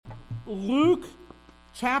Luke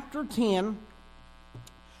chapter 10,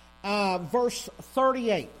 verse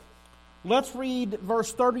 38. Let's read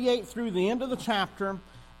verse 38 through the end of the chapter,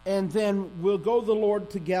 and then we'll go to the Lord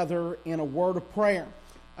together in a word of prayer.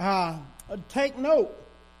 Take note,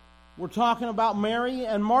 we're talking about Mary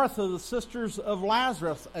and Martha, the sisters of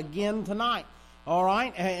Lazarus, again tonight. All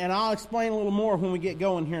right? And I'll explain a little more when we get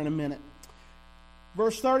going here in a minute.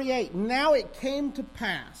 Verse 38, now it came to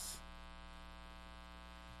pass,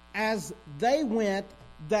 as they went,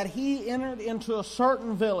 that he entered into a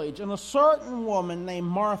certain village, and a certain woman named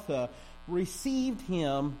Martha received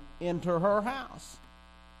him into her house.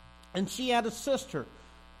 And she had a sister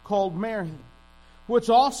called Mary, which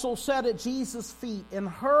also sat at Jesus' feet and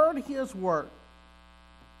heard his word.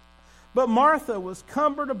 But Martha was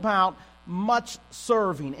cumbered about much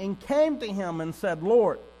serving, and came to him and said,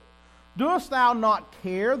 Lord, dost thou not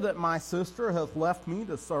care that my sister hath left me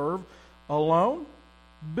to serve alone?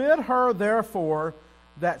 Bid her therefore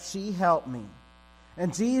that she help me.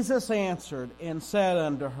 And Jesus answered and said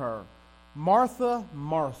unto her, Martha,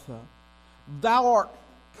 Martha, thou art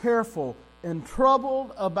careful and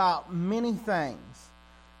troubled about many things,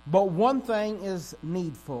 but one thing is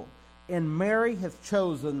needful, and Mary hath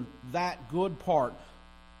chosen that good part,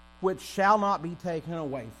 which shall not be taken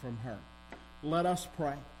away from her. Let us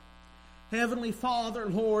pray. Heavenly Father,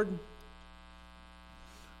 Lord,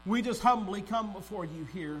 we just humbly come before you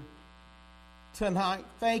here tonight,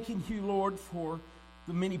 thanking you, Lord, for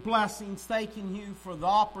the many blessings, thanking you for the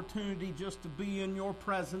opportunity just to be in your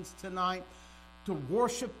presence tonight, to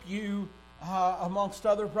worship you amongst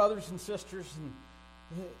other brothers and sisters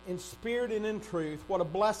in spirit and in truth. What a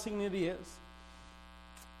blessing it is.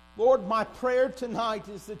 Lord, my prayer tonight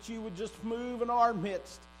is that you would just move in our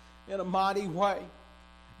midst in a mighty way.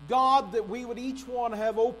 God, that we would each one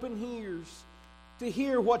have open ears to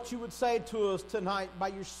hear what you would say to us tonight by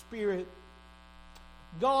your Spirit.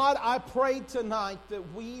 God, I pray tonight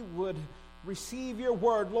that we would receive your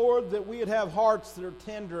word. Lord, that we would have hearts that are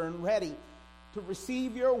tender and ready to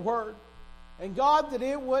receive your word. And God, that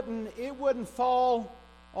it wouldn't fall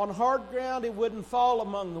on hard ground. It wouldn't fall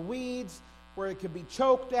among the weeds where it could be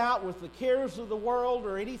choked out with the cares of the world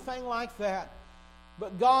or anything like that.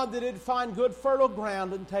 But God, that it'd find good fertile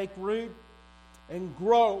ground and take root and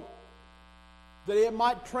grow, that it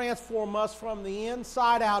might transform us from the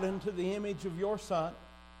inside out into the image of your Son.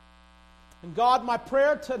 And God, my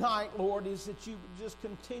prayer tonight, Lord, is that you would just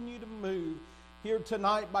continue to move here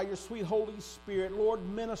tonight by your sweet Holy Spirit, Lord,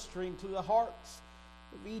 ministering to the hearts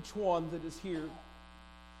of each one that is here.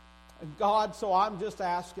 And God, so I'm just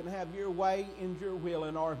asking, have your way and your will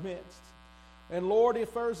in our midst. And Lord,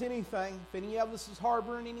 if there's anything, if any of us is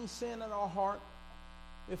harboring any sin in our heart,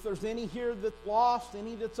 if there's any here that's lost,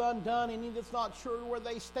 any that's undone, any that's not sure where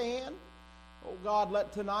they stand, oh God,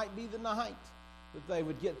 let tonight be the night that they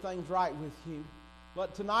would get things right with you.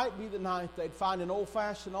 Let tonight be the night they'd find an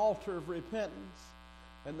old-fashioned altar of repentance,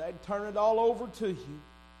 and they'd turn it all over to you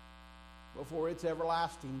before it's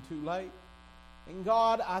everlasting too late. And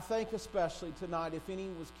God, I think especially tonight, if any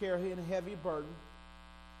was carrying a heavy burden,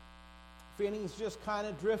 if any's just kind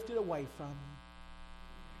of drifted away from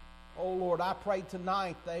you, oh Lord, I pray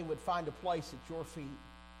tonight they would find a place at your feet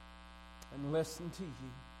and listen to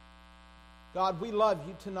you. God, we love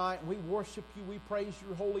you tonight. We worship you. We praise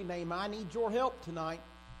your holy name. I need your help tonight.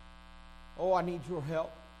 Oh, I need your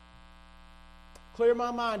help. Clear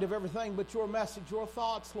my mind of everything but your message, your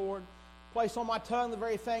thoughts, Lord. Place on my tongue the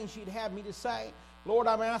very things you'd have me to say. Lord,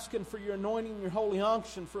 I'm asking for your anointing, your holy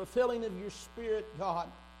unction, for a filling of your Spirit, God.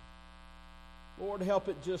 Lord, help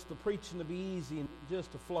it just the preaching to be easy and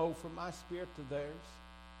just to flow from my spirit to theirs.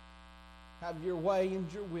 Have your way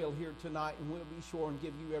and your will here tonight, and we'll be sure and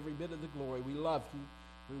give you every bit of the glory. We love you,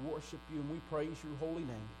 we worship you, and we praise your holy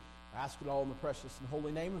name. I ask it all in the precious and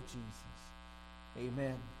holy name of Jesus.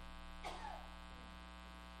 Amen.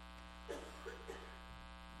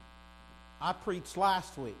 I preached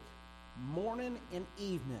last week, morning and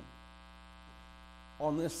evening,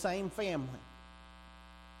 on this same family.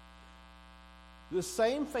 This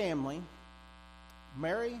same family,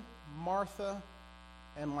 Mary, Martha,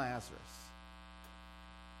 and Lazarus.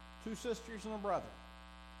 Two sisters and a brother.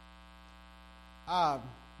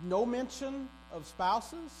 No mention of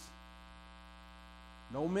spouses.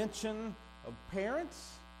 No mention of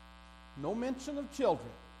parents. No mention of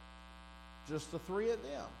children. Just the three of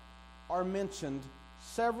them are mentioned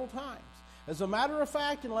several times. As a matter of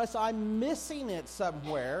fact, unless I'm missing it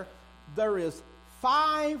somewhere, there is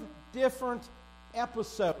 5 different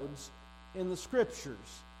episodes in the Scriptures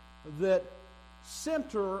that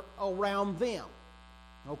center around them.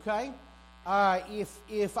 Okay?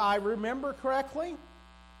 If I remember correctly,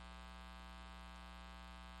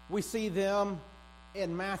 We see them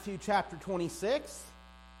in Matthew chapter 26.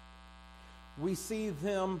 We see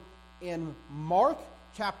them in Mark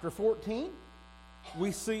chapter 14.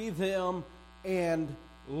 We see them in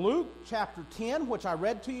Luke chapter 10, which I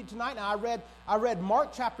read to you tonight. Now, I read Mark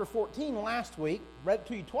chapter 14 last week. Read it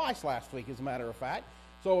to you twice last week, as a matter of fact.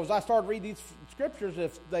 So as I started reading these scriptures,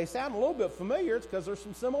 if they sound a little bit familiar, it's because there's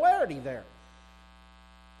some similarity there.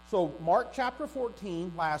 So Mark chapter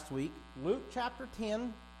 14 last week, Luke chapter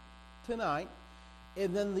 10 tonight,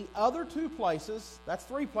 and then the other two places, that's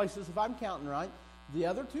three places if I'm counting right, the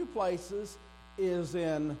other two places is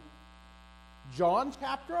in John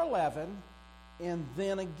chapter 11 and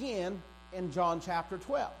then again in John chapter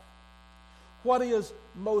 12. What is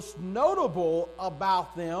most notable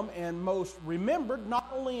about them and most remembered,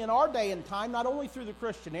 not only in our day and time, not only through the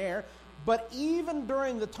Christian era, but even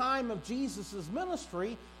during the time of Jesus'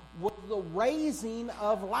 ministry, was the raising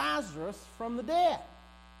of Lazarus from the dead.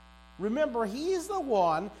 Remember, he's the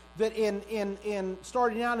one that in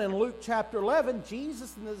starting out in Luke chapter 11,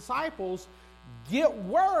 Jesus and the disciples get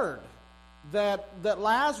word that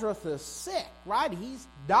Lazarus is sick, right? He's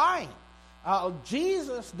dying.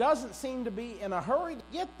 Jesus doesn't seem to be in a hurry to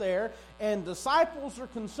get there, and disciples are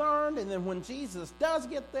concerned. And then when Jesus does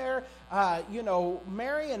get there,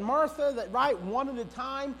 Mary and Martha, one at a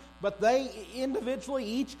time, but they individually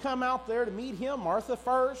each come out there to meet him. Martha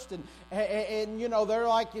first, and they're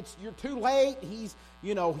like, you're too late. He's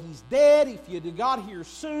dead. If you'd got here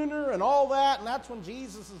sooner, and all that. And that's when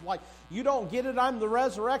Jesus is like, you don't get it. I'm the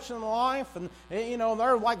resurrection and the life. And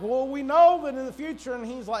they're like, well, we know that in the future. And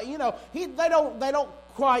he's like, they don't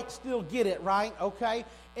quite still get it, right? Okay.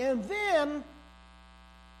 And then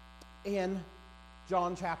in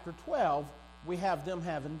John chapter 12, we have them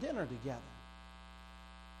having dinner together.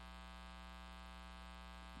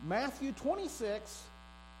 Matthew 26,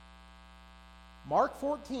 Mark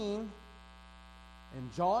 14,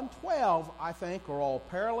 and John 12, I think, are all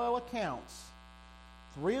parallel accounts.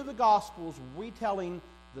 Three of the Gospels retelling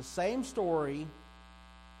the same story.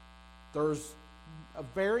 There's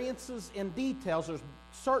variances in details. There's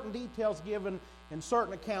certain details given in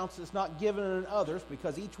certain accounts that's not given in others,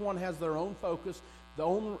 because each one has their own focus,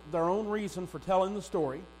 their own reason for telling the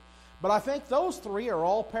story. But I think those three are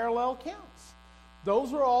all parallel accounts.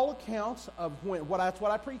 Those are all accounts of that's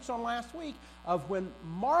what I preached on last week, of when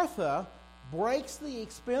Martha breaks the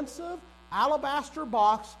expensive alabaster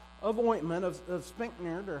box of ointment, of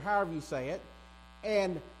spikenard, or however you say it,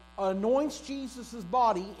 and anoints Jesus'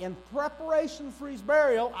 body in preparation for his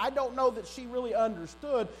burial. I don't know that she really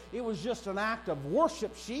understood. It was just an act of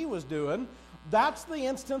worship she was doing. That's the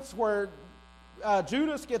instance where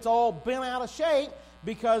Judas gets all bent out of shape,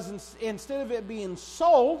 because instead of it being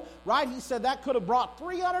sold, right, he said that could have brought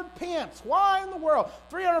 300 pence. Why in the world?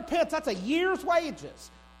 300 pence, that's a year's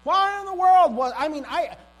wages. Why in the world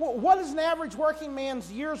what is an average working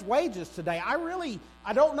man's year's wages today?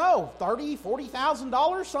 I don't know, $30,000,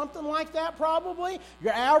 $40,000, something like that probably.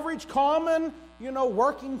 Your average common,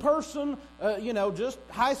 working person, just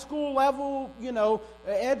high school level,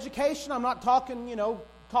 education. I'm not talking,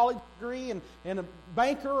 college degree and a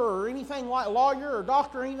banker or anything like lawyer or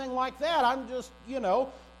doctor or anything like that. I'm just, the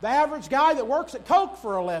average guy that works at Coke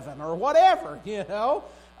for a living or whatever,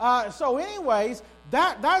 So anyways,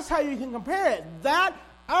 that's how you can compare it. That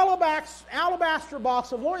alabaster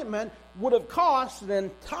box of ointment would have cost an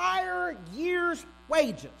entire year's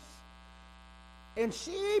wages. And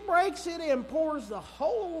she breaks it and pours the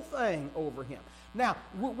whole thing over him. Now,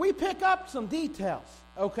 we pick up some details,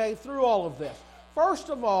 okay, through all of this. First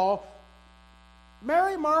of all,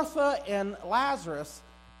 Mary, Martha, and Lazarus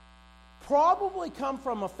probably come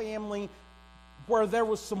from a family where there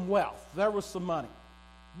was some wealth, there was some money.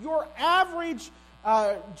 Your average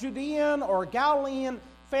Judean or Galilean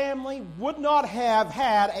family would not have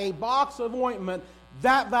had a box of ointment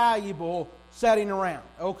that valuable sitting around,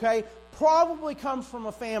 okay? Probably comes from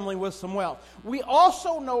a family with some wealth. We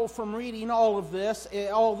also know from reading all of this,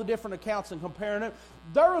 all the different accounts and comparing it,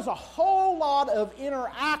 there is a whole lot of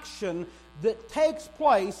interaction that takes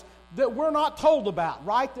place that we're not told about,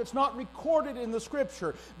 right? That's not recorded in the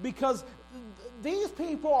Scripture, because these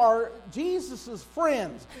people are Jesus'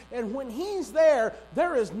 friends. And when he's there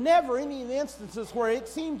is never any instances where it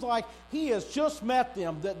seems like he has just met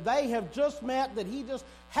them, that they have just met, that he just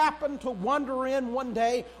happened to wander in one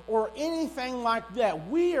day or anything like that.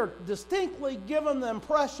 We are distinctly given the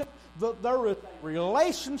impression that there is a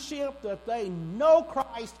relationship, that they know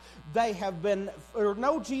Christ, they have been, or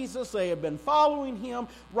know Jesus, they have been following him,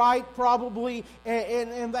 right, probably,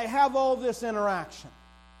 and they have all this interaction.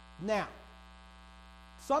 Now,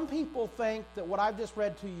 some people think that what I've just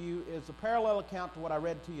read to you is a parallel account to what I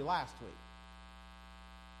read to you last week.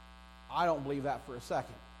 I don't believe that for a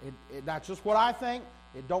second. That's just what I think.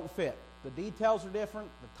 It don't fit. The details are different.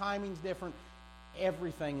 The timing's different.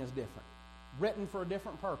 Everything is different. Written for a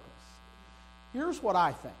different purpose. Here's what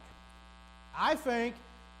I think. I think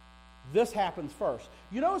this happens first.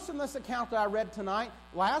 You notice in this account that I read tonight,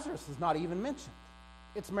 Lazarus is not even mentioned.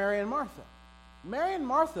 It's Mary and Martha. Mary and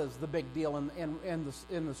Martha is the big deal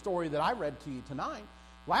in the story that I read to you tonight.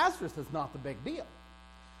 Lazarus is not the big deal.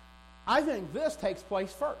 I think this takes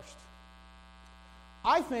place first.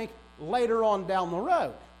 I think later on down the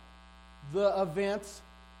road, the events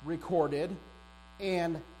recorded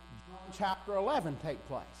in John chapter 11 take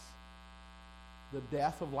place. The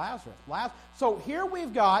death of Lazarus. So here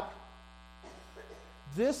we've got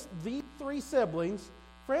these three siblings,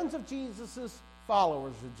 friends of Jesus,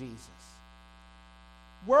 followers of Jesus.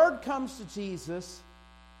 Word comes to Jesus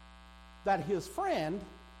that his friend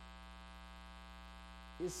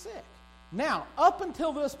is sick. Now, up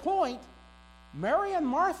until this point, Mary and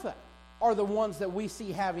Martha are the ones that we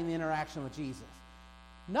see having the interaction with Jesus.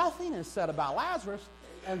 Nothing is said about Lazarus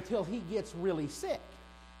until he gets really sick.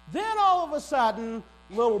 Then all of a sudden,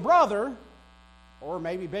 little brother, or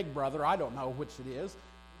maybe big brother, I don't know which it is,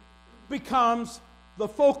 becomes the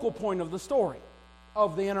focal point of the story,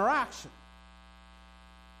 of the interaction.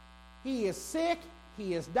 He is sick,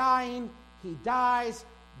 he is dying, he dies.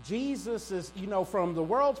 Jesus is, from the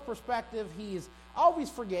world's perspective, I always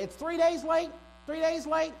forget, it's 3 days late? 3 days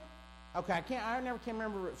late? Okay, I never can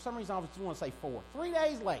remember. For some reason I always want to say 4. 3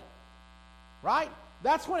 days late. Right?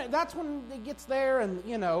 That's when it gets there, and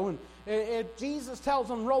Jesus tells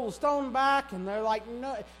them roll the stone back, and they're like,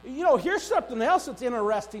 no. Here's something else that's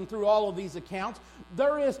interesting through all of these accounts.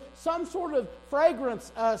 There is some sort of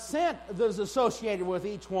fragrance scent that is associated with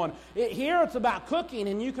each one. Here it's about cooking,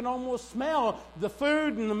 and you can almost smell the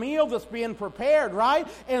food and the meal that's being prepared, right?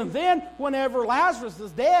 And then whenever Lazarus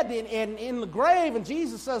is dead and in the grave, and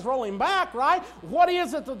Jesus says roll him back, right? What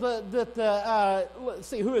is it let's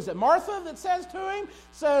see, who is it? Martha that says to him?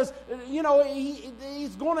 Says, he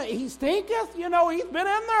stinketh, he's been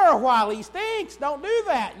in there a while, he stinks, don't do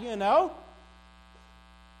that,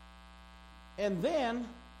 And then,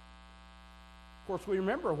 of course, we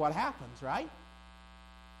remember what happens, right?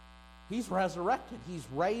 He's resurrected. He's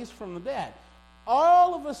raised from the dead.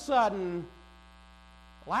 All of a sudden,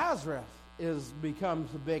 Lazarus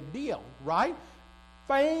becomes a big deal, right?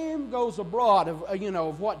 Fame goes abroad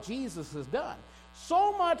of what Jesus has done.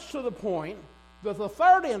 So much to the point that the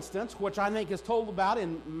third instance, which I think is told about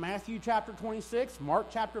in Matthew chapter 26, Mark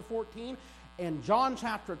chapter 14, and John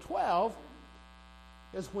chapter 12,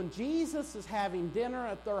 is when Jesus is having dinner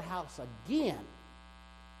at their house again.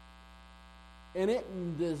 And it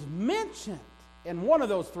is mentioned in one of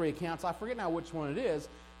those three accounts. I forget now which one it is.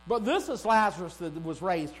 But this is Lazarus that was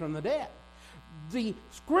raised from the dead. The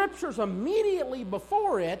scriptures immediately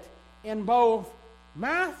before it, in both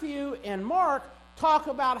Matthew and Mark, talk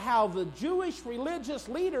about how the Jewish religious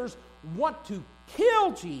leaders want to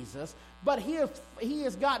kill Jesus, but he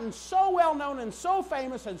has gotten so well known and so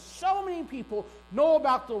famous, and so many people know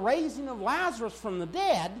about the raising of Lazarus from the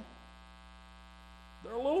dead,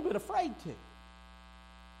 they're a little bit afraid to.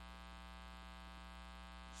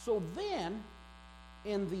 So then,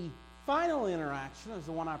 in the final interaction, is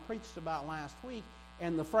the one I preached about last week,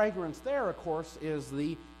 and the fragrance there, of course, is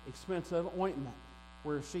the expensive ointment,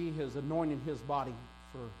 where she has anointed his body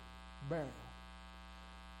for burial.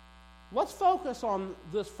 Let's focus on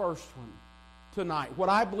this first one tonight, what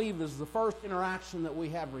I believe is the first interaction that we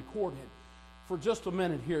have recorded, for just a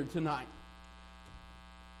minute here tonight.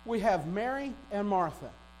 We have Mary and Martha.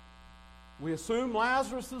 We assume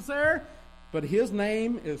Lazarus is there, but his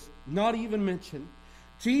name is not even mentioned.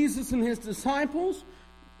 Jesus and his disciples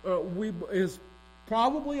is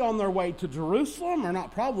probably on their way to Jerusalem, or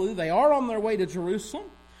not probably, they are on their way to Jerusalem.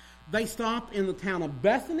 They stop in the town of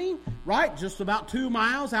Bethany, right, just about 2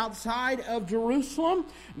 miles outside of Jerusalem,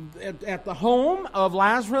 at the home of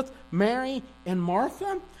Lazarus, Mary, and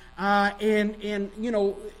Martha. And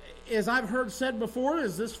as I've heard said before,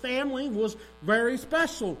 is this family was very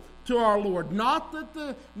special to our Lord. Not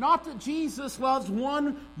that Jesus loves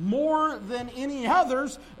one more than any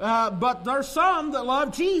others, but there's some that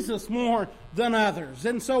love Jesus more than others.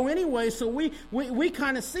 And so anyway, so we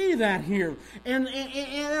kind of see that here. And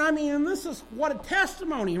I mean, and this is what a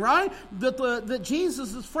testimony, right? That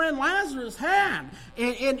Jesus' friend Lazarus had.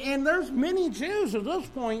 And there's many Jews at this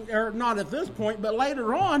point, or not at this point, but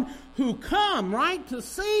later on, who come, right, to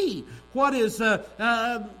see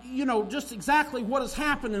just exactly what has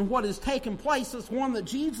happened and what has taken place. It's one that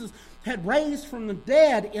Jesus had raised from the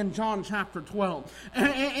dead in John chapter 12.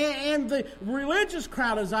 And the religious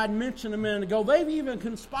crowd, as I'd mentioned a minute ago, they've even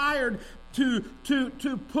conspired to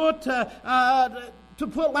put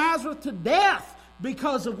Lazarus to death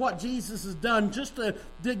because of what Jesus has done, just to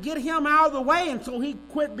get him out of the way until he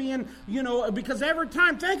quit being, because every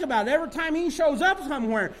time, think about it, every time he shows up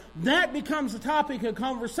somewhere, that becomes a topic of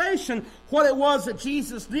conversation, what it was that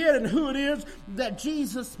Jesus did and who it is that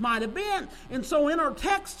Jesus might have been. And so in our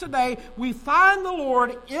text today, we find the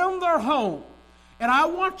Lord in their home. And I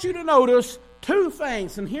want you to notice two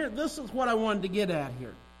things, and here, this is what I wanted to get at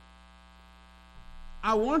here.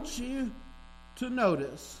 I want you to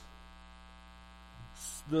notice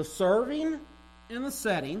the serving and the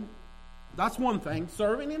setting. That's one thing,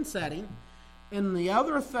 serving and setting. And the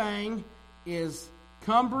other thing is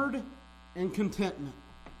cumbered and contentment.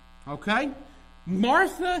 Okay?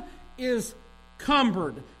 Martha is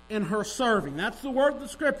cumbered in her serving. That's the word the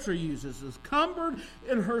Scripture uses, is cumbered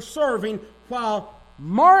in her serving, while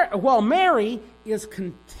Mary is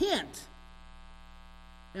content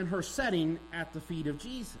in her setting at the feet of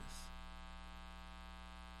Jesus.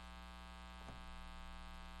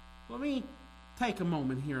 Let me take a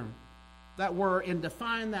moment here, that word, and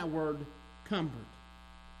define that word, cumbered.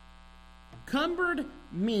 Cumbered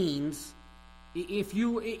means,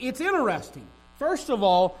 it's interesting. First of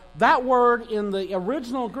all, that word in the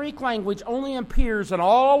original Greek language only appears in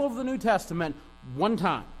all of the New Testament one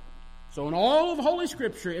time. So in all of Holy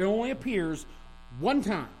Scripture, it only appears one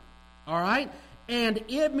time. All right? And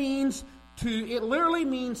it literally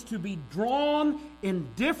means to be drawn in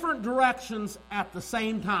different directions at the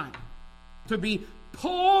same time. To be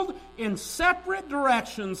pulled in separate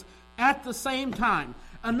directions at the same time.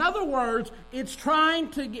 In other words, that's kind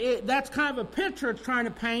of a picture it's trying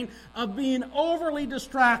to paint of being overly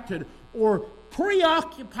distracted or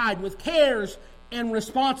preoccupied with cares and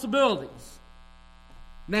responsibilities.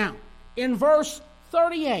 Now, in verse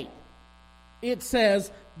 38, it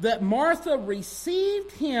says that Martha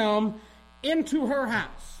received him into her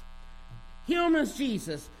house. Him is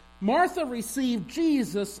Jesus. Martha received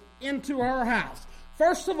Jesus into her house.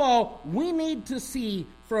 First of all, we need to see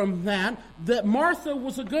from that Martha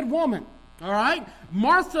was a good woman. All right?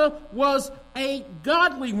 Martha was a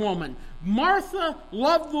godly woman. Martha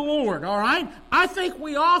loved the Lord. All right? I think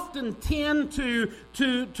we often tend to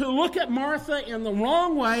look at Martha in the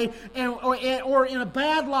wrong way or in a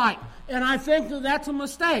bad light. And I think that's a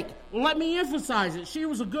mistake. Let me emphasize it. She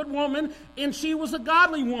was a good woman, and she was a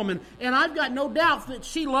godly woman. And I've got no doubt that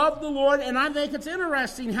she loved the Lord, and I think it's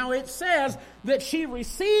interesting how it says that she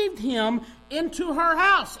received him into her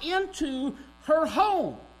house, into her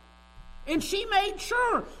home. And she made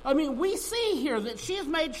sure, we see here that she has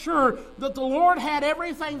made sure that the Lord had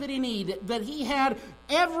everything that he needed, that he had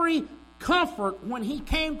every comfort when he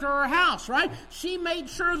came to her house, right? She made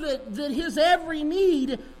sure that his every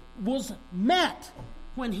need was met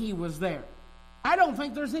when he was there. I don't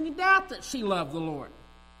think there's any doubt that she loved the Lord.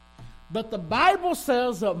 But the Bible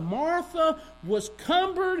says that Martha was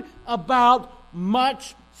cumbered about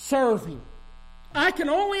much serving. I can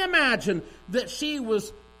only imagine that she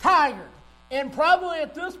was tired and probably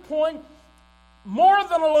at this point more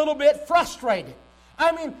than a little bit frustrated.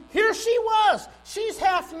 Here she was. She's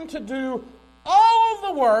having to do all of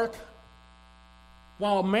the work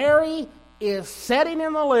while Mary is sitting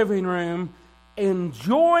in the living room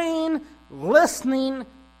enjoying listening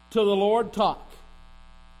to the Lord talk.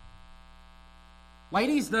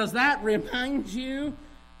 Ladies, does that remind you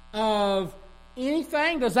of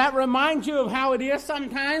anything? Does that remind you of how it is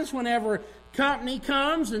sometimes whenever company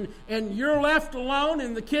comes and you're left alone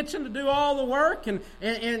in the kitchen to do all the work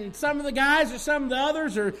and some of the guys or some of the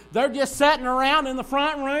others they're just sitting around in the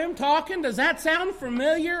front room talking? Does that sound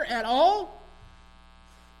familiar at all?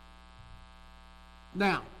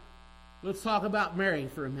 Now, let's talk about Mary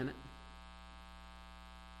for a minute,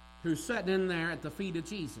 who's sitting in there at the feet of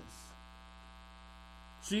Jesus.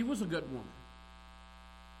 She was a good woman.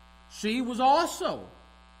 She was also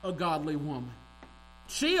a godly woman.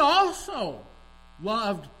 She also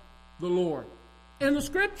loved the Lord. And the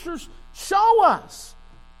Scriptures show us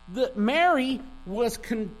that Mary was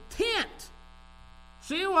content.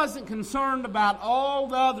 She wasn't concerned about all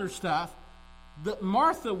the other stuff that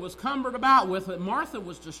Martha was cumbered about with, that Martha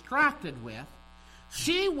was distracted with.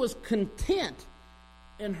 She was content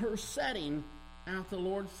in her setting at the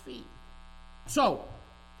Lord's feet. So,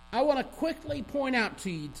 I want to quickly point out to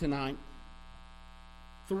you tonight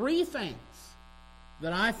 3 things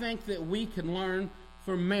that I think that we can learn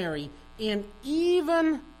from Mary, and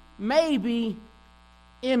even maybe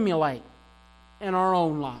emulate in our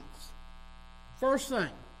own lives. First thing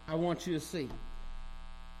I want you to see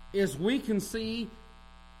is we can see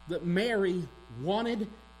that Mary wanted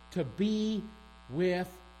to be with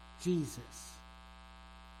Jesus.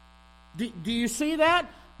 Do you see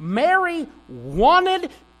that? Mary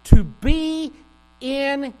wanted to be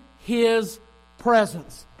in his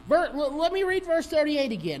presence. Let me read verse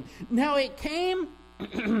 38 again. Now it came,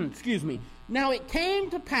 Now it came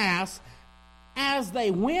to pass as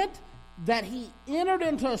they went that he entered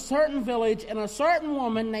into a certain village, and a certain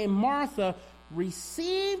woman named Martha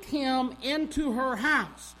received him into her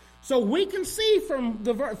house. So we can see from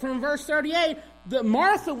verse 38 that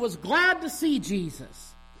Martha was glad to see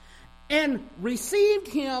Jesus and received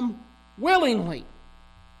him willingly.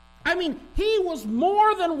 I mean, he was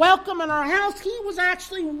more than welcome in her house. He was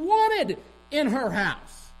actually wanted in her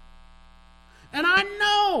house. And I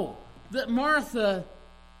know that Martha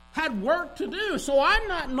had work to do, so I'm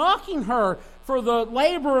not knocking her for the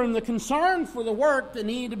labor and the concern for the work that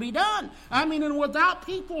needed to be done. I mean, and without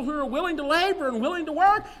people who are willing to labor and willing to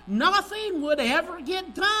work, nothing would ever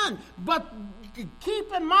get done. But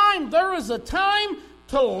keep in mind, there is a time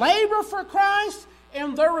to labor for Christ,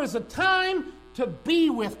 and there is a time to be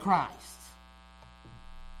with Christ.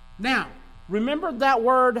 Now, remember that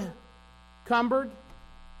word, cumbered?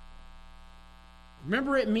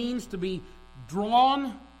 Remember, it means to be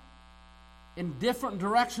drawn in different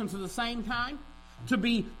directions at the same time, to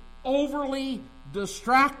be overly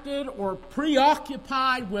distracted or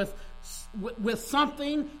preoccupied with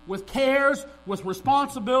something, with cares, with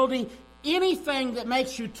responsibility, anything that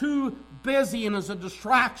makes you too busy and is a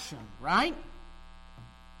distraction, right?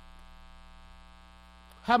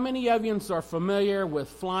 How many of you are familiar with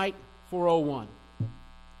Flight 401?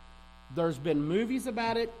 There's been movies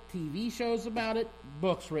about it, TV shows about it,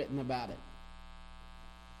 books written about it.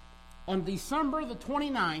 On December the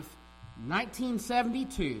 29th,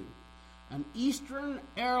 1972, an Eastern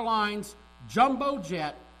Airlines jumbo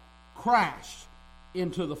jet crashed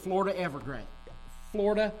into the Florida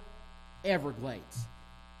Everglades.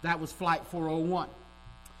 That was Flight 401.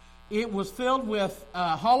 It was filled with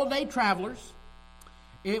holiday travelers.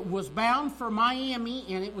 It was bound for Miami,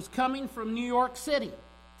 and it was coming from New York City.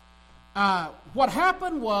 What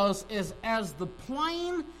happened was, as the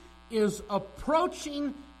plane is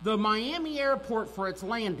approaching the Miami airport for its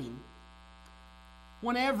landing,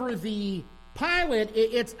 whenever the pilot,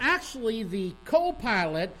 it's actually the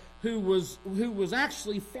co-pilot who was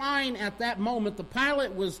actually flying at that moment. The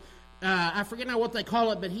pilot was, I forget now what they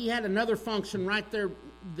call it, but he had another function right there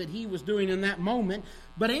that he was doing in that moment.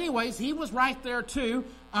 But anyways, he was right there too.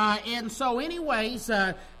 And so anyways,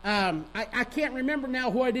 I can't remember now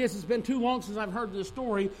what it is. It's been too long since I've heard this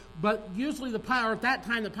story. But usually at that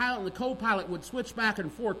time, the pilot and the co-pilot would switch back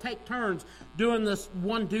and forth, take turns doing this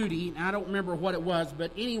one duty. I don't remember what it was.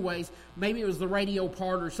 But anyways, maybe it was the radio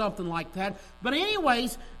part or something like that. But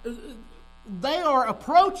anyways, they are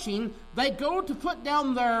approaching. They go to put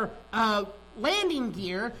down their landing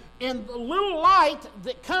gear, and the little light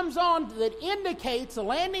that comes on that indicates the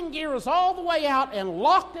landing gear is all the way out and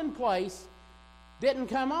locked in place didn't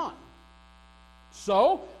come on.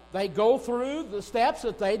 So they go through the steps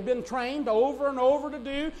that they'd been trained over and over to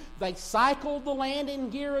do. They cycled the landing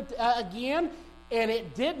gear again, and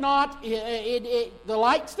it did not, the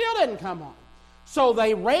light still didn't come on. So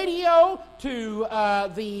they radio to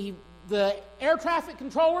the air traffic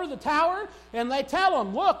controller, the tower, and they tell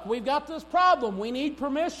them, look, we've got this problem. We need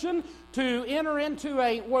permission to enter into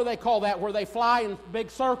where they fly in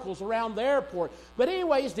big circles around the airport. But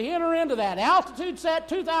anyways, to enter into that, altitude set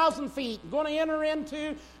 2,000 feet, going to enter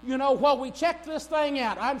into, while we check this thing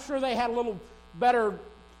out. I'm sure they had a little better,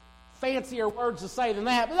 fancier words to say than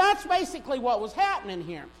that, but that's basically what was happening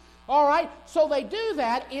here. All right, so they do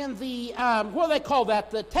that in the, what do they call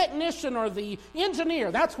that? The technician or the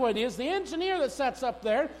engineer, that's what it is, the engineer that sets up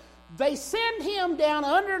there. They send him down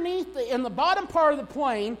underneath in the bottom part of the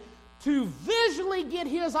plane to visually get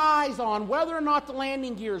his eyes on whether or not the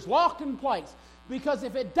landing gear is locked in place. Because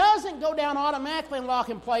if it doesn't go down automatically and lock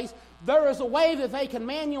in place, there is a way that they can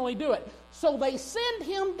manually do it. So they send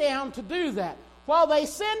him down to do that. While they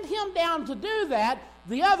send him down to do that,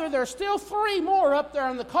 there's still three more up there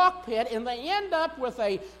in the cockpit, and they end up with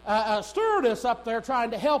a stewardess up there trying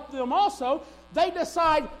to help them also. They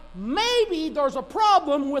decide maybe there's a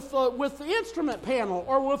problem with the instrument panel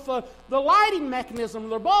or with the lighting mechanism,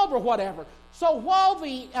 the bulb or whatever. So while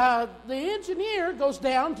the engineer goes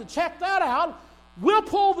down to check that out, we'll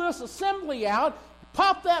pull this assembly out,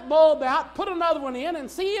 pop that bulb out, put another one in, and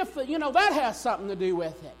see if that has something to do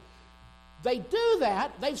with it. They do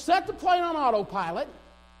that. They've set the plane on autopilot.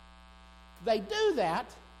 they do that,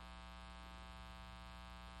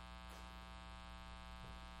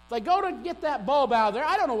 they go to get that bulb out of there.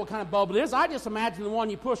 I don't know what kind of bulb it is. I just imagine the one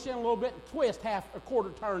you push in a little bit and twist a quarter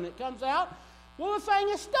turn and it comes out. Well, the thing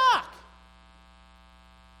is stuck.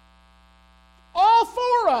 All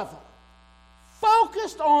four of them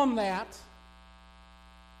focused on that,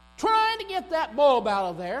 trying to get that bulb out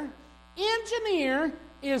of there. Engineer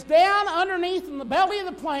is down underneath in the belly of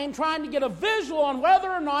the plane trying to get a visual on whether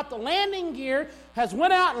or not the landing gear has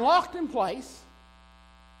went out and locked in place.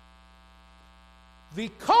 The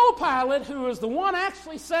co-pilot, who is the one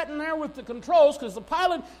actually sitting there with the controls, because the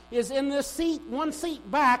pilot is in this seat, one seat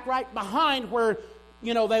back, right behind where,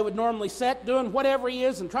 they would normally sit, doing whatever he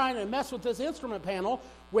is and trying to mess with this instrument panel,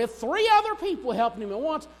 with three other people helping him at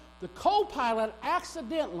once. The co-pilot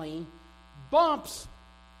accidentally bumps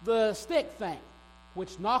the stick thing,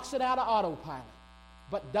 which knocks it out of autopilot,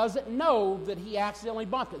 but doesn't know that he accidentally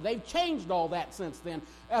bumped it. They've changed all that since then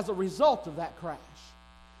as a result of that crash.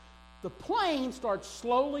 The plane starts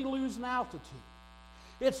slowly losing altitude.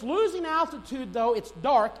 It's losing altitude, though. It's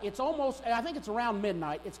dark. It's almost, I think it's around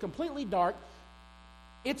midnight. It's completely dark.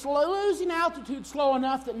 It's losing altitude slow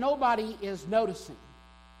enough that nobody is noticing.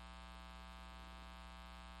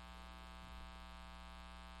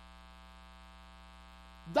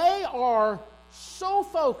 They are so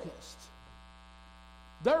focused.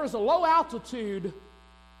 There is a low altitude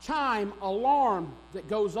chime alarm that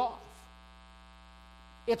goes off.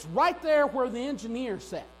 It's right there where the engineer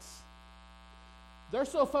sits. They're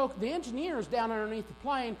so focused, the engineer is down underneath the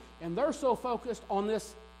plane, and they're so focused on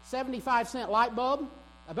this 75-cent light bulb.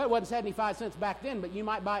 I bet it wasn't 75 cents back then, but you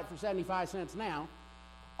might buy it for 75 cents now.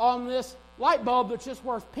 On this light bulb that's just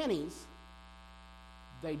worth pennies,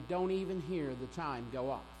 they don't even hear the chime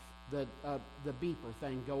go off, the beeper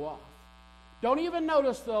thing go off. Don't even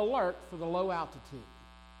notice the alert for the low altitude.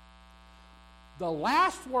 The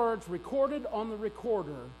last words recorded on the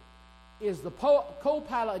recorder is the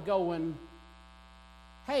co-pilot going,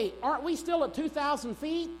 "Hey, aren't we still at 2,000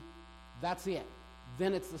 feet? That's it.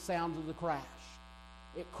 Then it's the sound of the crash.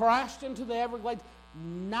 It crashed into the Everglades.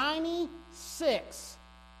 96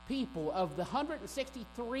 people of the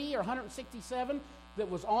 163 or 167 that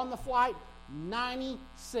was on the flight,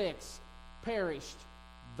 96 perished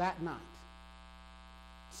that night.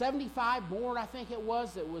 75 more, I think it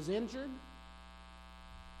was, that was injured.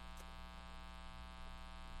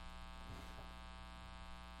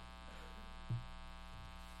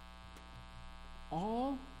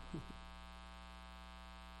 All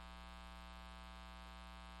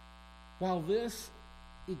while this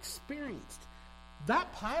experienced.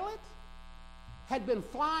 That pilot had been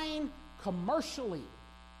flying commercially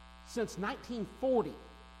since 1940.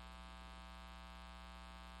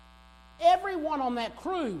 Everyone on that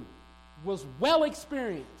crew was well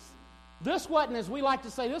experienced. This wasn't, as we like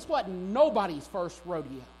to say, this wasn't nobody's first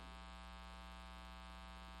rodeo.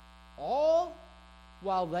 All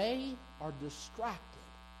while they are distracted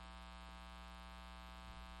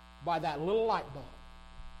by that little light bulb.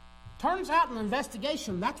 Turns out in the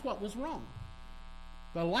investigation, that's what was wrong.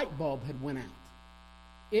 The light bulb had went out.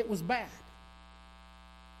 It was bad.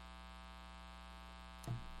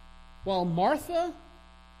 While Martha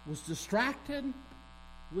was distracted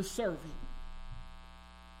with serving,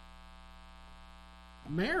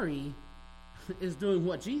 Mary is doing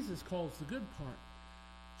what Jesus calls the good part.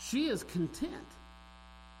 She is content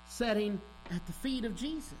sitting at the feet of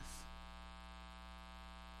Jesus.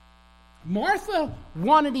 Martha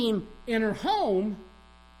wanted him in her home,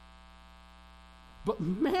 but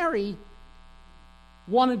Mary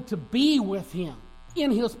wanted to be with him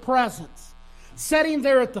in his presence, sitting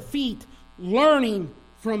there at the feet, learning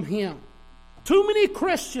from him. Too many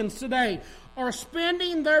Christians today are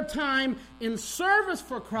spending their time in service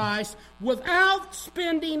for Christ without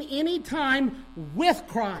spending any time with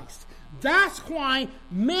Christ. That's why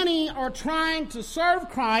many are trying to serve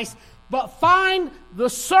Christ, but find the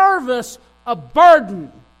service a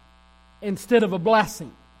burden instead of a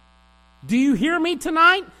blessing. Do you hear me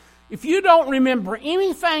tonight? If you don't remember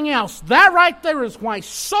anything else, that right there is why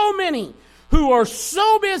so many who are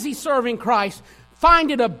so busy serving Christ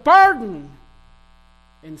find it a burden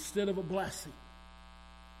instead of a blessing.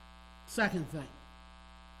 Second thing,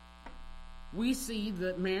 we see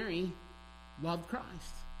that Mary loved Christ.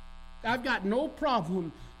 I've got no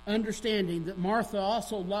problem understanding that Martha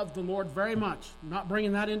also loved the Lord very much. I'm not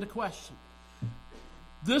bringing that into question.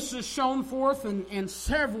 This is shown forth in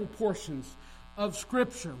several portions of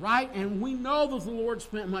Scripture, right? And we know that the Lord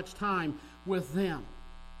spent much time with them.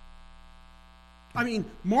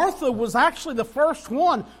 Martha was actually the first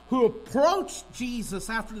one who approached Jesus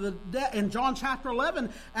in John chapter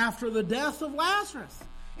 11 after the death of Lazarus.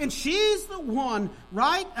 And she's the one,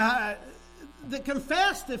 right, that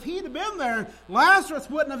confessed if he'd have been there, Lazarus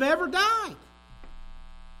wouldn't have ever died.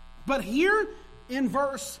 But here in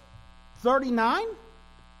verse 39,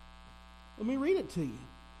 let me read it to you.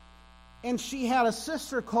 And she had a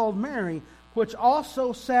sister called Mary, which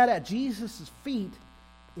also sat at Jesus' feet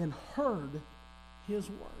and heard his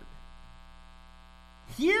word.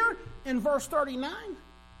 Here in verse 39,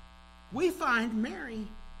 we find Mary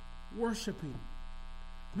worshiping.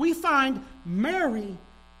 We find Mary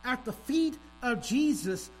at the feet of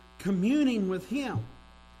Jesus communing with him.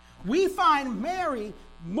 We find Mary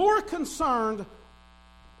more concerned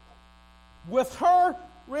with her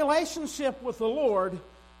relationship with the Lord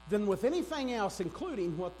than with anything else,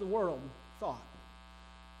 including what the world thought.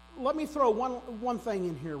 Let me throw one thing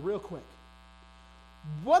in here real quick.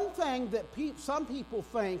 One thing that some people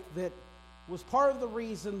think that was part of the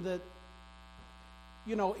reason that,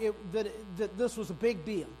 that this was a big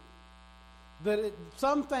deal.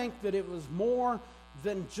 Some think that it was more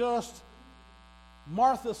than just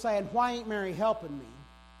Martha saying, "Why ain't Mary helping me?"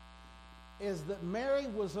 Is that Mary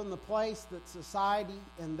was in the place that society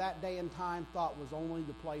in that day and time thought was only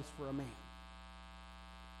the place for a man.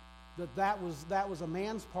 That was a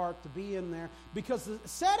man's part to be in there. Because the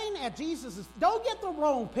setting at Jesus' don't get the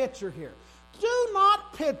wrong picture here. Do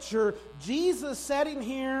not picture Jesus sitting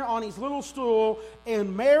here on his little stool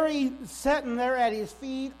and Mary sitting there at his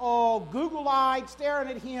feet, all Google-eyed, staring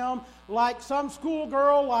at him like some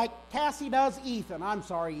schoolgirl like Cassie does Ethan. I'm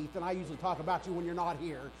sorry, Ethan. I usually talk about you when you're not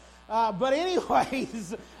here. But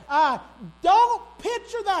anyways, don't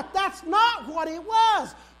picture that. That's not what it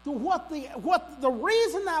was. The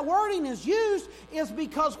reason that wording is used is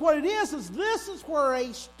because what it is this is where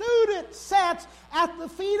a student sits at the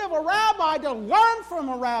feet of a rabbi to learn from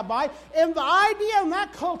a rabbi. And the idea in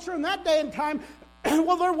that culture, in that day and time,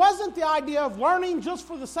 well, there wasn't the idea of learning just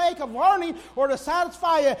for the sake of learning or to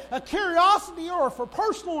satisfy a curiosity or for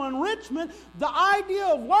personal enrichment. The idea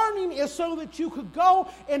of learning is so that you could go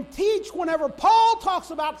and teach. Whenever Paul talks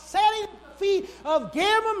about setting the feet of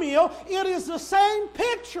Gamaliel, it is the same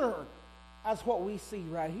picture as what we see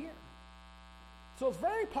right here. So it's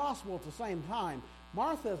very possible at the same time,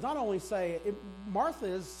 Martha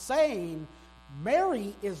is saying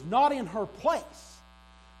Mary is not in her place.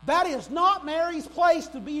 That is not Mary's place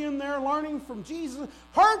to be in there learning from Jesus.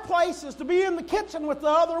 Her place is to be in the kitchen with the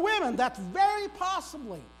other women. That's very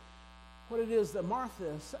possibly what it is that Martha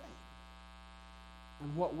is saying.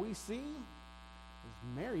 And what we see is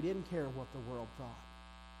Mary didn't care what the world thought.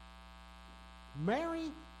 Mary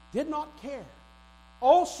did not care.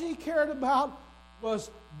 All she cared about was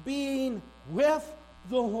being with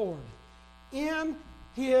the Lord, in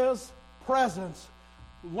his presence,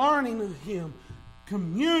 learning of him,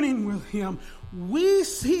 communing with him. We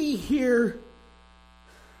see here,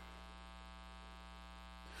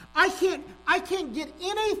 I can't get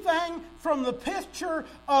anything from the picture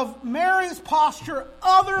of Mary's posture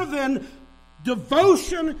other than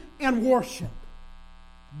devotion and worship.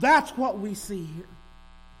 That's what we see here.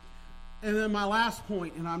 And then my last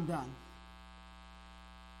point, and I'm done,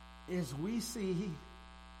 is we see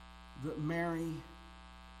that Mary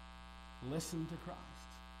listened to Christ.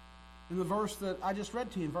 In the verse that I just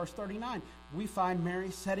read to you, in verse 39, we find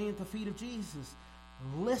Mary sitting at the feet of Jesus,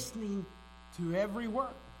 listening to every word.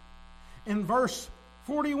 In verse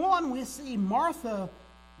 41, we see Martha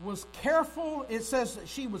was careful. It says that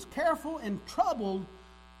she was careful and troubled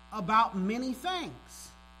about many things.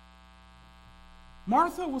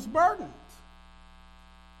 Martha was burdened.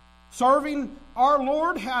 Serving our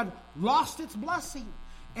Lord had lost its blessing,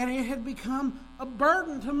 and it had become a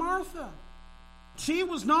burden to Martha. She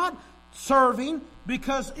was not serving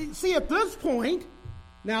because, see, at this point,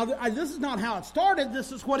 now this is not how it started,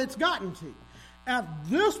 this is what it's gotten to. At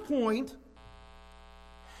this point,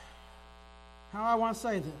 how do I want to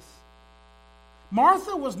say this?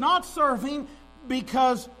 Martha was not serving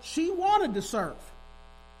because she wanted to serve.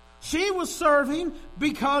 She was serving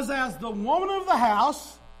because as the woman of the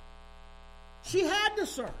house, she had to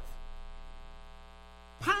serve.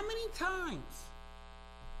 How many times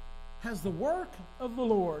has the work of the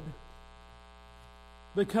Lord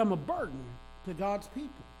become a burden to God's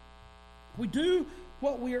people? We do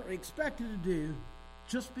what we are expected to do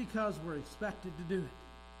just because we're expected to do it.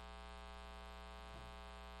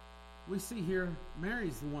 We see here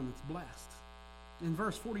Mary's the one that's blessed. In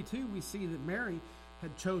verse 42, we see that Mary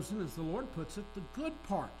had chosen, as the Lord puts it, the good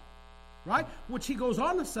part, right? Which he goes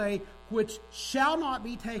on to say, which shall not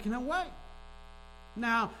be taken away.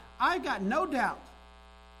 Now, I got no doubt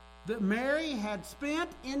that Mary had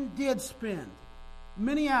spent and did spend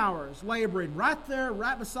many hours laboring right there,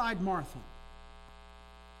 right beside Martha.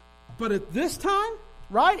 But at this time,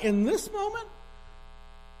 right in this moment,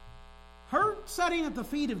 her sitting at the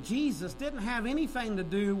feet of Jesus didn't have anything to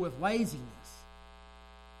do with laziness.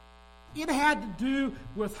 It had to do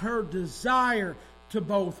with her desire to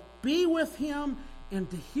both be with Him and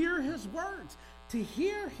to hear His words, to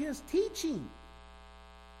hear His teaching.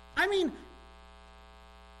 I mean,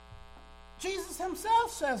 Jesus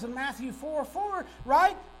Himself says in Matthew 4:4,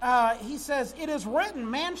 right? He says, "It is written,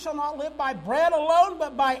 man shall not live by bread alone,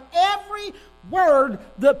 but by every word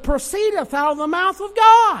that proceedeth out of the mouth of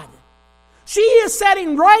God." She is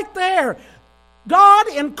sitting right there. God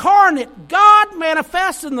incarnate, God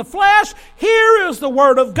manifest in the flesh. Here is the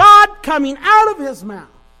Word of God coming out of His mouth.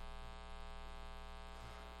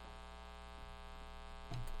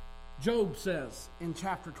 Job says in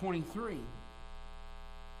chapter 23,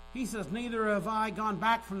 he says, "Neither have I gone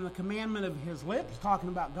back from the commandment of His lips," talking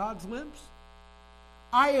about God's lips.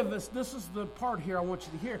 This is the part here I want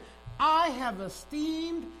you to hear. "I have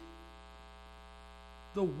esteemed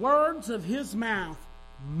the words of His mouth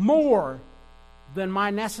more than my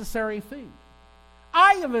necessary food."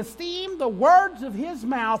 I have esteemed the words of His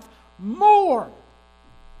mouth more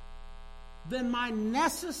than my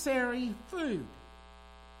necessary food.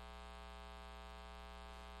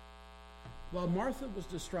 While Martha was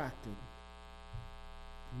distracted,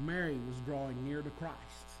 Mary was drawing near to Christ.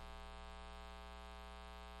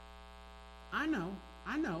 I know,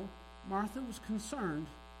 Martha was concerned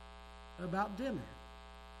about dinner.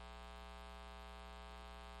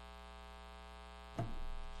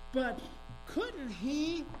 But couldn't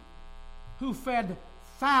He who fed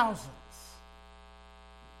thousands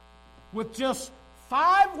with just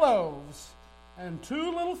 5 loaves and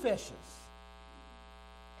 2 little fishes,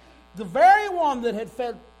 the very one that had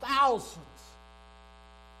fed thousands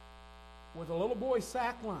with a little boy's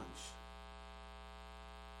sack lunch,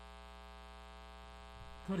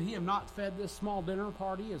 could He have not fed this small dinner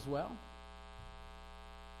party as well?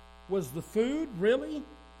 Was the food really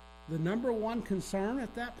the number one concern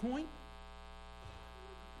at that point?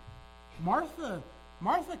 Martha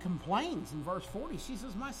complains in verse 40. She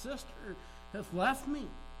says, "My sister hath left me."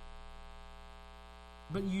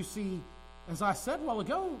 But you see, as I said a while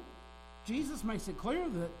ago, Jesus makes it clear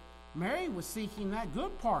that Mary was seeking that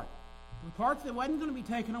good part, the part that wasn't going to be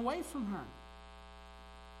taken away from her.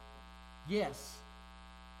 Yes,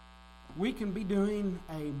 we can be doing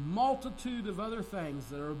a multitude of other things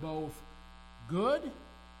that are both good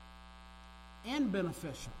and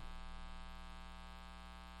beneficial.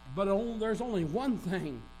 But there's only one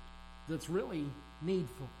thing that's really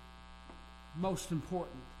needful, most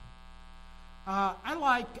important. I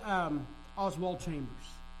like Oswald Chambers.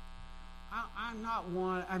 I'm not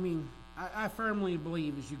one, I firmly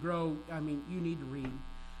believe as you grow, you need to read.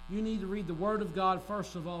 You need to read the Word of God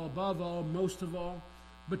first of all, above all, most of all.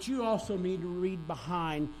 But you also need to read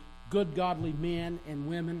behind good godly men and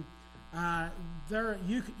women.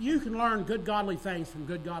 You can learn good godly things from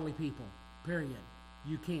good godly people, period.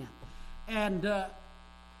 You can. And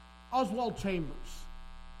Oswald Chambers.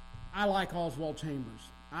 I like Oswald Chambers.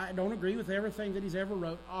 I don't agree with everything that he's ever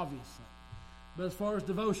wrote, obviously. But as far as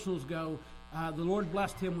devotionals go, the Lord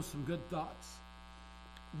blessed him with some good thoughts.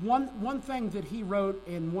 One thing that he wrote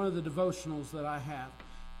in one of the devotionals that I have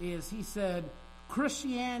is he said,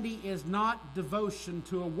 Christianity is not devotion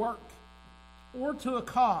to a work or to a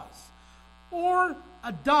cause or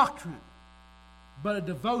a doctrine, but a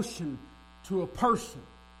devotion to a person,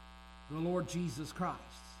 the Lord Jesus Christ.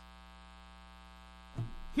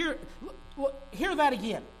 Hear that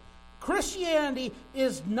again. Christianity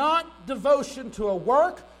is not devotion to a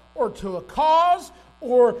work or to a cause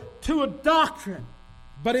or to a doctrine,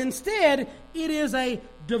 but instead it is a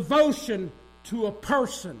devotion to a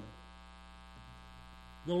person,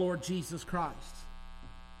 the Lord Jesus Christ.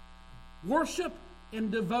 Worship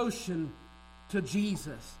and devotion to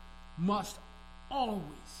Jesus must always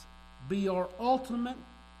be our ultimate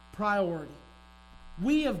priority.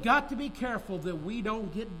 We have got to be careful that we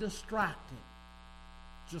don't get distracted,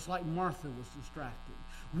 just like Martha was distracted.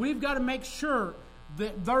 We've got to make sure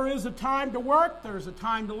that there is a time to work, there's a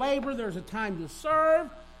time to labor, there's a time to serve,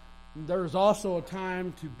 and there's also a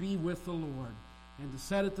time to be with the Lord and to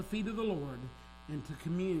sit at the feet of the Lord and to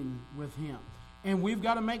commune with Him. And we've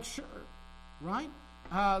got to make sure, right,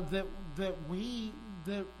 that we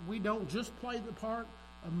don't just play the part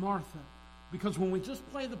of Martha. Because when we just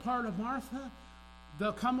play the part of Martha,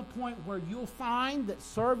 there'll come a point where you'll find that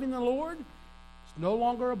serving the Lord is no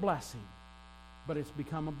longer a blessing, but it's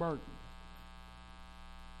become a burden.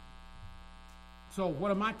 So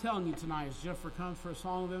what am I telling you tonight? As Jennifer comes for a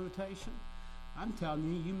song of invitation, I'm telling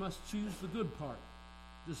you, you must choose the good part,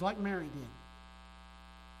 just like Mary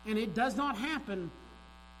did. And it does not happen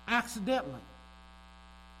accidentally.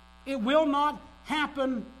 It will not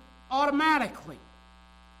happen automatically.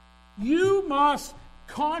 You must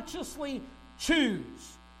consciously choose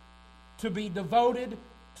to be devoted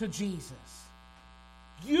to Jesus.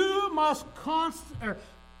 You must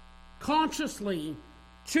consciously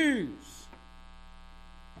choose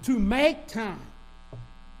to make time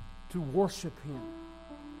to worship Him,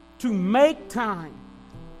 to make time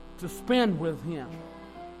to spend with Him.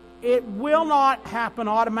 It will not happen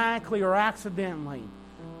automatically or accidentally.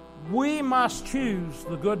 We must choose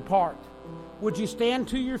the good part. Would you stand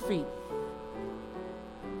to your feet?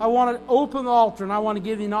 I want to open the altar and I want to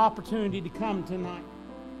give you an opportunity to come tonight.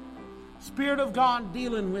 Spirit of God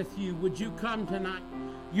dealing with you, would you come tonight?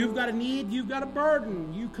 You've got a need, you've got a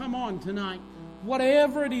burden, you come on tonight.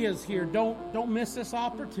 Whatever it is here, don't miss this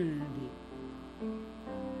opportunity.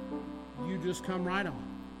 You just come right on.